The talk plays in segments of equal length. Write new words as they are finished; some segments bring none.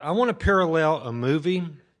I want to parallel a movie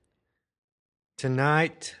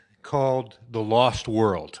tonight called The Lost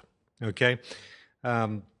World. Okay.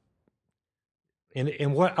 Um,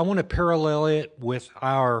 and what I want to parallel it with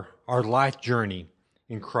our life journey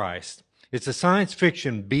in Christ. It's a science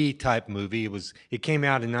fiction B type movie. It came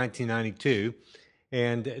out in 1992,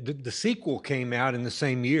 and the sequel came out in the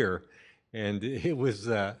same year, and it was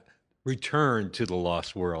Return to the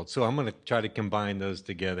Lost World. So I'm going to try to combine those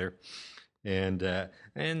together. And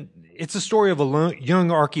it's a story of a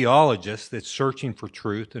young archaeologist that's searching for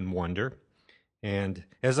truth and wonder. And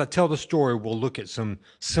as I tell the story, we'll look at some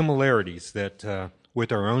similarities that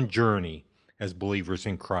with our own journey as believers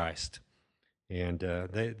in Christ. And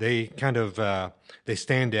they kind of they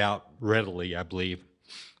stand out readily, I believe.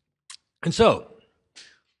 And so,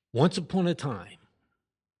 once upon a time,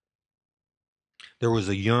 there was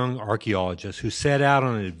a young archaeologist who set out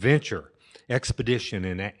on an adventure expedition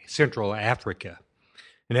in Central Africa.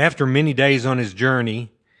 And after many days on his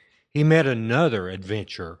journey, he met another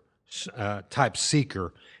adventure type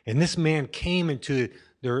seeker. And this man came into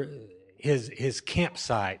his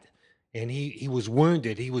campsite, and he was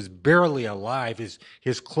wounded. He was barely alive.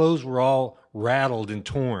 His clothes were all rattled and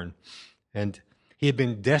torn. And he had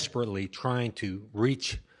been desperately trying to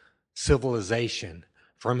reach civilization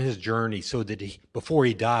from his journey so that before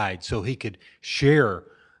he died, so he could share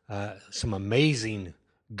some amazing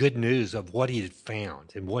good news of what he had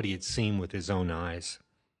found and what he had seen with his own eyes.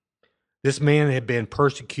 This man had been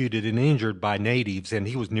persecuted and injured by natives, and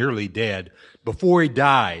he was nearly dead. Before he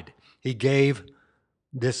died, he gave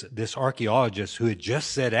this archaeologist who had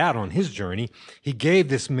just set out on his journey, he gave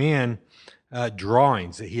this man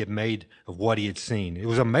drawings that he had made of what he had seen. It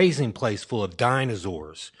was an amazing place full of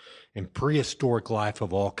dinosaurs and prehistoric life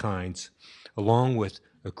of all kinds, along with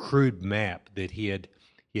a crude map that he had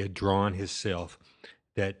drawn himself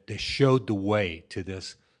that showed the way to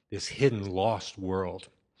this hidden lost world.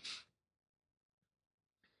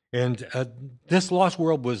 And this lost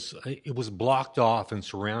world was blocked off and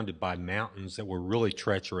surrounded by mountains that were really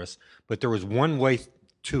treacherous, but there was one way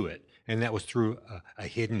to it, and that was through a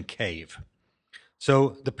hidden cave.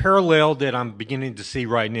 So the parallel that I'm beginning to see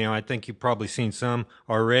right now, I think you've probably seen some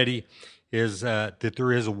already, is that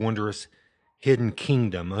there is a wondrous hidden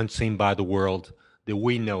kingdom unseen by the world that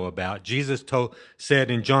we know about. Jesus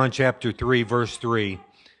said in John chapter 3, verse 3,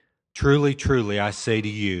 "Truly, truly, I say to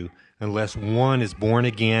you, unless one is born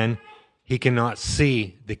again, he cannot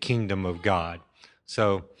see the kingdom of God."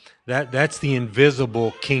 So that's the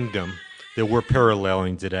invisible kingdom that we're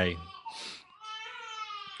paralleling today.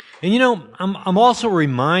 And I'm also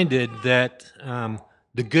reminded that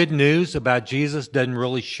the good news about Jesus doesn't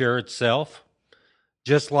really share itself.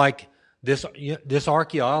 Just like this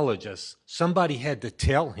archaeologist, somebody had to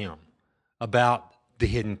tell him about the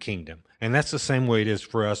hidden kingdom. And that's the same way it is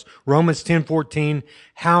for us. Romans 10:14,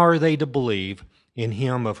 how are they to believe in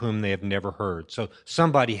him of whom they have never heard? So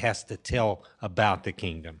somebody has to tell about the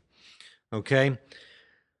kingdom. Okay?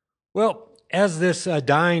 Well, as this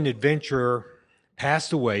dying adventurer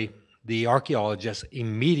passed away, the archaeologist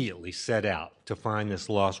immediately set out to find this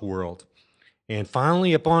lost world. And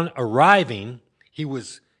finally, upon arriving,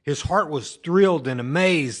 his heart was thrilled and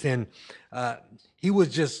amazed, and he was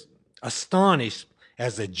just astonished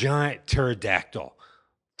as a giant pterodactyl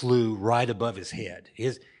flew right above his head.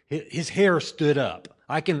 His hair stood up.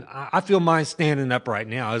 I feel mine standing up right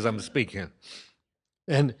now as I'm speaking.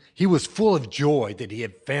 And he was full of joy that he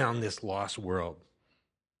had found this lost world.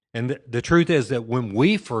 And the truth is that when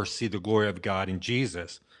we first see the glory of God in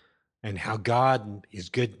Jesus, and how God is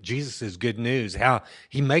good, Jesus is good news, how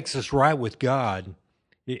he makes us right with God,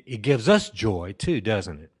 it gives us joy too,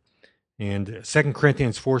 doesn't it? And 2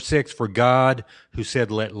 Corinthians 4:6, for God, who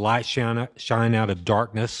said, let light shine out of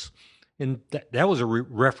darkness, and that was a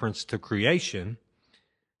reference to creation,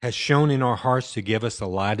 has shone in our hearts to give us the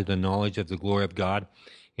light of the knowledge of the glory of God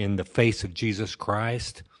in the face of Jesus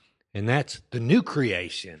Christ. And that's the new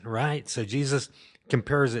creation, right? So Jesus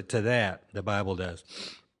compares it to that, the Bible does.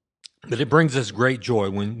 But it brings us great joy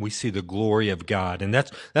when we see the glory of God. And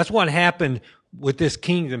that's what happened with this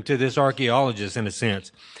kingdom to this archaeologist, in a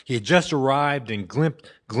sense. He had just arrived and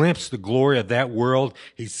glimpsed the glory of that world.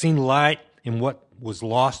 He'd seen light in what was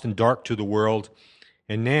lost and dark to the world.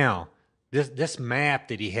 And now, this map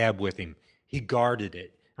that he had with him, he guarded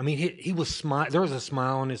it. I mean, he was there was a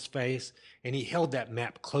smile on his face, and he held that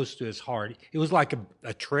map close to his heart. It was like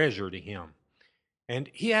a treasure to him. And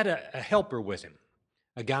he had a helper with him,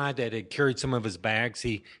 a guy that had carried some of his bags.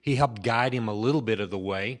 He helped guide him a little bit of the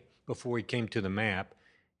way before he came to the map,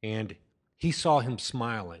 and he saw him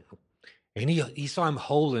smiling, and he saw him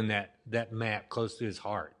holding that map close to his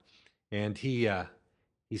heart, and he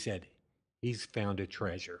he said, he's found a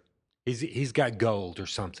treasure. He's got gold or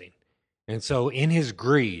something. And so in his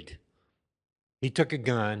greed, he took a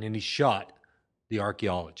gun and he shot the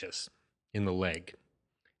archaeologist in the leg.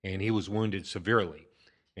 And he was wounded severely.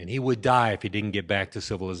 And he would die if he didn't get back to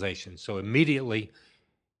civilization. So immediately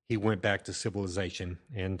he went back to civilization.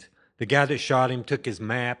 And the guy that shot him took his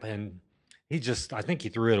map and I think he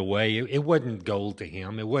threw it away. It wasn't gold to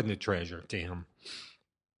him. It wasn't a treasure to him.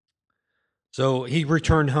 So he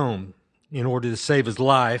returned home in order to save his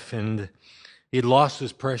life, and he'd lost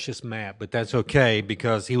his precious map, but that's okay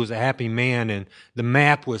because he was a happy man, and the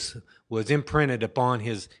map was imprinted upon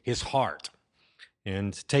his heart.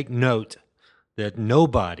 And take note that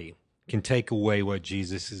nobody can take away what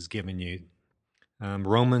Jesus has given you.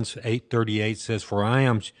 Romans 8:38 says, "For I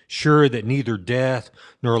am sure that neither death,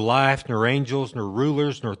 nor life, nor angels, nor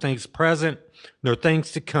rulers, nor things present, nor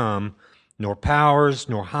things to come, nor powers,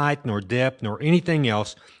 nor height, nor depth, nor anything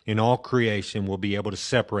else in all creation will be able to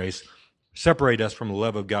separate us from the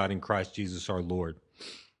love of God in Christ Jesus our Lord."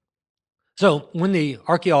 So when the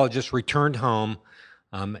archaeologist returned home,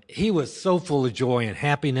 he was so full of joy and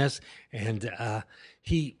happiness, and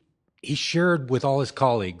he shared with all his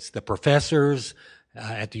colleagues, the professors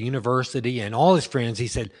at the university, and all his friends. He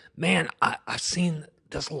said, "Man, I've seen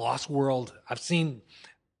this lost world. I've seen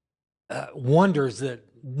wonders that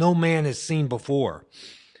no man has seen before."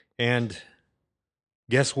 And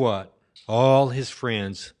guess what? All his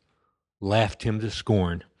friends laughed him to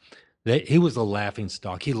scorn. He was a laughing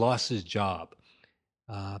stock. He lost his job.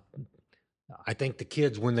 I think the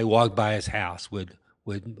kids, when they walked by his house, would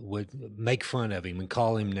make fun of him and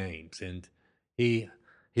call him names, and he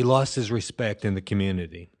lost his respect in the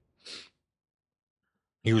community.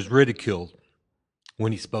 He was ridiculed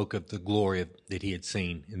when he spoke of the glory that he had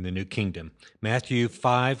seen in the new kingdom. Matthew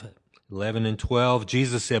 5:11 and 12,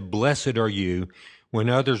 Jesus said, "Blessed are you when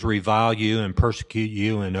others revile you and persecute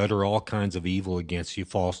you and utter all kinds of evil against you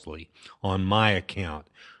falsely on my account.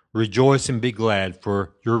 Rejoice and be glad,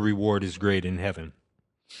 for your reward is great in heaven."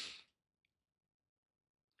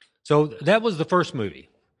 So that was the first movie.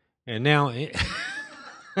 And now,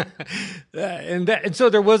 and so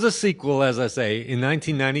there was a sequel, as I say, in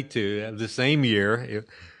 1992, the same year.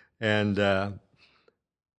 And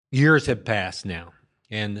years had passed now.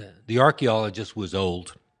 And the archaeologist was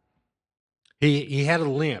old. He had a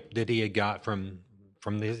limp that he had got from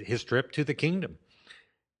his trip to the kingdom.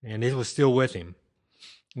 And it was still with him.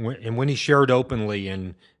 And when he shared openly,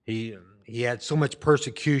 and he had so much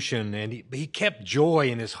persecution, and he kept joy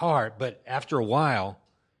in his heart, but after a while,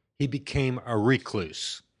 he became a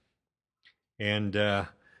recluse. And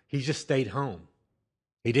he just stayed home.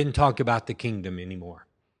 He didn't talk about the kingdom anymore.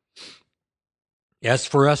 As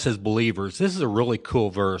for us as believers, this is a really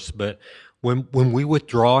cool verse, but when we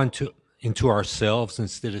withdraw into ourselves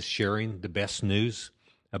instead of sharing the best news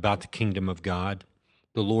about the kingdom of God,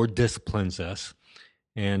 the Lord disciplines us.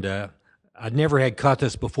 And I'd never had caught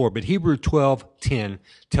this before, but Hebrews 12:10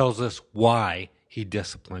 tells us why he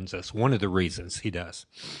disciplines us, one of the reasons he does.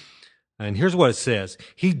 And here's what it says: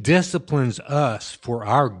 "He disciplines us for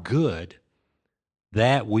our good,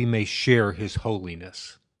 that we may share his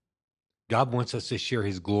holiness." God wants us to share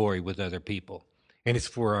his glory with other people, and it's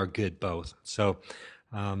for our good both. So,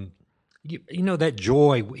 you know, that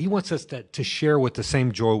joy, he wants us to share with the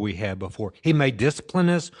same joy we had before. He may discipline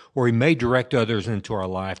us, or he may direct others into our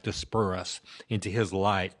life to spur us into his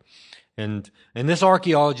light. And this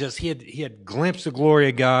archaeologist, he had glimpsed the glory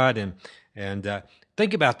of God, and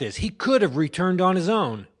think about this. He could have returned on his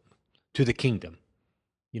own to the kingdom.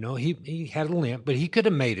 You know, he had a limp, but he could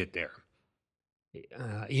have made it there,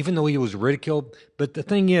 even though he was ridiculed. But the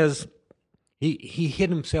thing is, he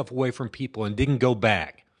hid himself away from people and didn't go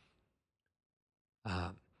back.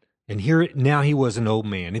 And here now he was an old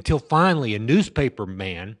man, until finally a newspaper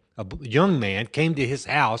man, a young man, came to his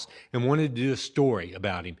house and wanted to do a story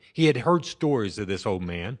about him. He had heard stories of this old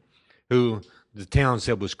man, who the town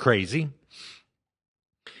said was crazy.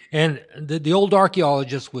 And the old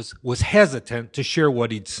archaeologist was hesitant to share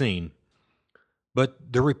what he'd seen.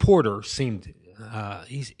 But the reporter seemed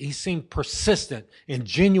he seemed persistent and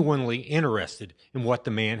genuinely interested in what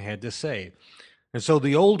the man had to say. And so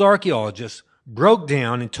the old archaeologist broke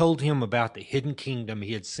down and told him about the hidden kingdom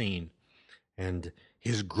he had seen. And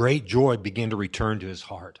his great joy began to return to his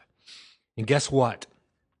heart. And guess what?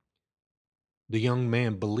 The young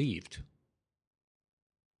man believed.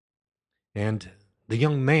 And the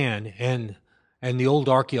young man and the old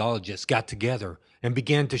archaeologist got together and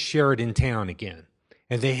began to share it in town again.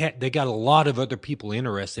 And they got a lot of other people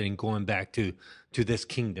interested in going back to this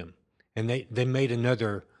kingdom. And they made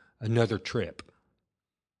another trip.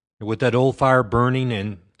 with that old fire burning,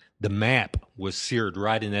 and the map was seared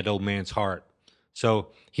right in that old man's heart. So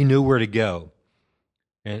he knew where to go.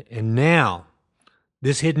 And now,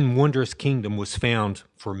 this hidden wondrous kingdom was found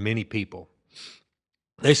for many people.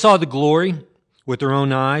 They saw the glory with their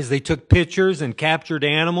own eyes. They took pictures and captured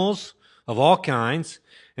animals of all kinds,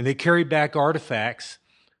 and they carried back artifacts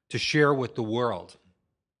to share with the world.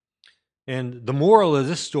 And the moral of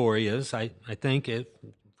this story is, I think,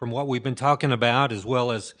 from what we've been talking about, as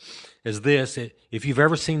well as this, if you've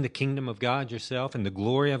ever seen the kingdom of God yourself and the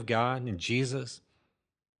glory of God and Jesus,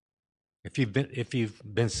 if you've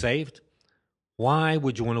been saved, why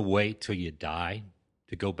would you want to wait till you die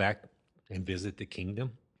to go back and visit the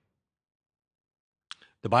kingdom?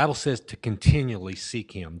 The Bible says to continually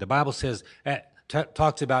seek him. The Bible says,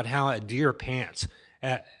 talks about how a deer pants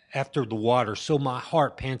after the water, so my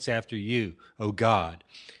heart pants after you, O God.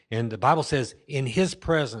 And the Bible says, in his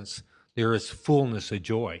presence there is fullness of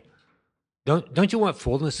joy. Don't you want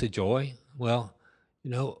fullness of joy? Well,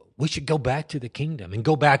 we should go back to the kingdom and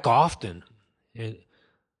go back often. And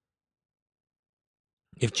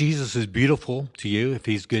if Jesus is beautiful to you, if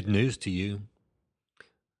he's good news to you,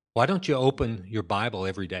 why don't you open your Bible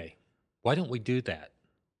every day? Why don't we do that?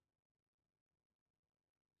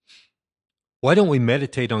 Why don't we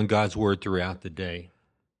meditate on God's word throughout the day?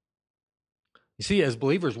 You see, as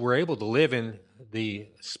believers, we're able to live in the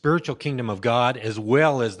spiritual kingdom of God as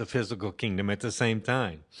well as the physical kingdom at the same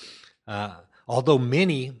time. Although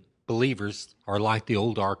many believers are like the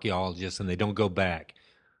old archaeologists and they don't go back.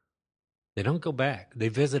 They don't go back. They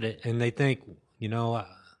visit it and they think,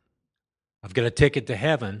 I've got a ticket to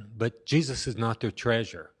heaven, but Jesus is not their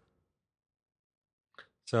treasure.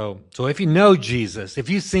 So if you know Jesus, if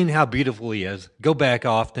you've seen how beautiful he is, go back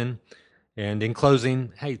often. And in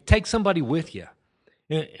closing, hey, take somebody with you.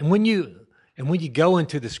 And when you go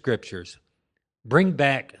into the scriptures, bring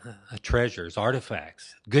back treasures,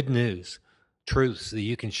 artifacts, good news, truths that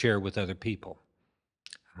you can share with other people.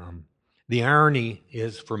 The irony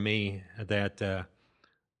is for me that the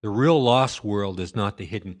real lost world is not the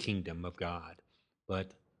hidden kingdom of God,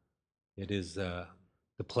 but it is the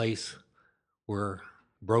place where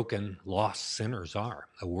broken, lost sinners are.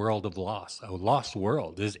 A world of loss. A lost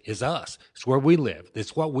world is us. It's where we live.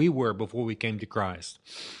 It's what we were before we came to Christ.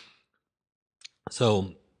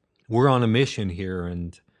 So we're on a mission here,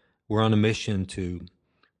 and we're on a mission to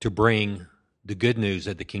bring the good news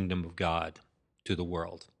of the kingdom of God to the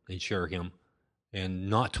world and share him, and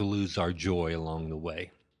not to lose our joy along the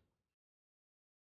way.